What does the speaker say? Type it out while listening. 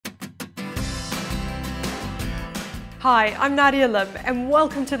Hi, I'm Nadia Lim and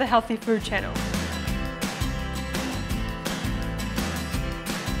welcome to the Healthy Food Channel.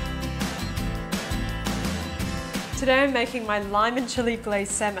 Today I'm making my lime and chili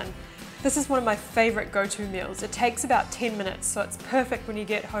glazed salmon. This is one of my favourite go-to meals. It takes about 10 minutes, so it's perfect when you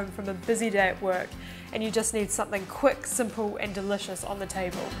get home from a busy day at work and you just need something quick, simple and delicious on the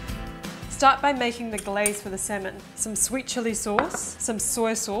table. Start by making the glaze for the salmon. Some sweet chili sauce, some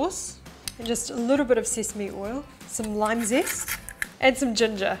soy sauce, and just a little bit of sesame oil, some lime zest, and some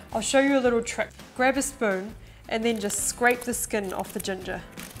ginger. I'll show you a little trick. Grab a spoon and then just scrape the skin off the ginger.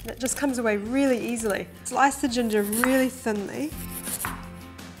 And it just comes away really easily. Slice the ginger really thinly,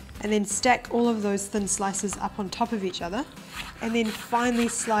 and then stack all of those thin slices up on top of each other, and then finely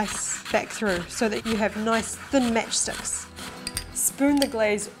slice back through so that you have nice thin matchsticks. Spoon the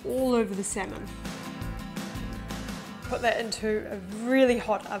glaze all over the salmon. Put that into a really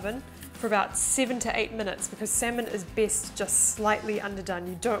hot oven for about 7 to 8 minutes because salmon is best just slightly underdone.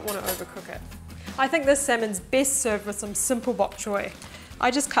 You don't want to overcook it. I think this salmon's best served with some simple bok choy.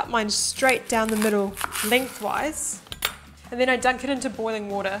 I just cut mine straight down the middle lengthwise, and then I dunk it into boiling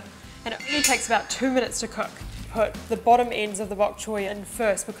water, and it only takes about 2 minutes to cook. Put the bottom ends of the bok choy in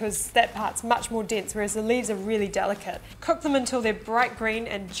first because that part's much more dense, whereas the leaves are really delicate. Cook them until they're bright green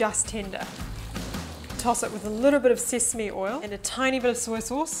and just tender. Toss it with a little bit of sesame oil and a tiny bit of soy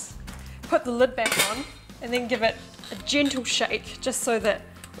sauce. Put the lid back on and then give it a gentle shake just so that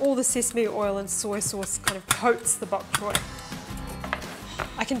all the sesame oil and soy sauce kind of coats the bok choy.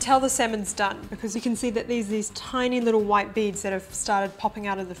 I can tell the salmon's done because you can see that there's these tiny little white beads that have started popping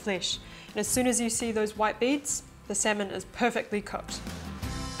out of the flesh. And as soon as you see those white beads, the salmon is perfectly cooked.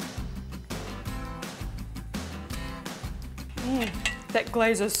 That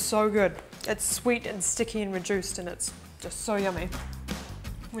glaze is so good. It's sweet and sticky and reduced, and it's just so yummy.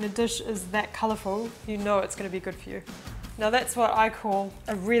 When a dish is that colourful, you know it's going to be good for you. Now that's what I call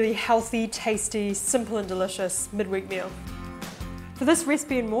a really healthy, tasty, simple and delicious midweek meal. For this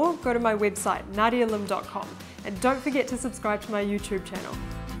recipe and more, go to my website, nadialim.com, and don't forget to subscribe to my YouTube channel.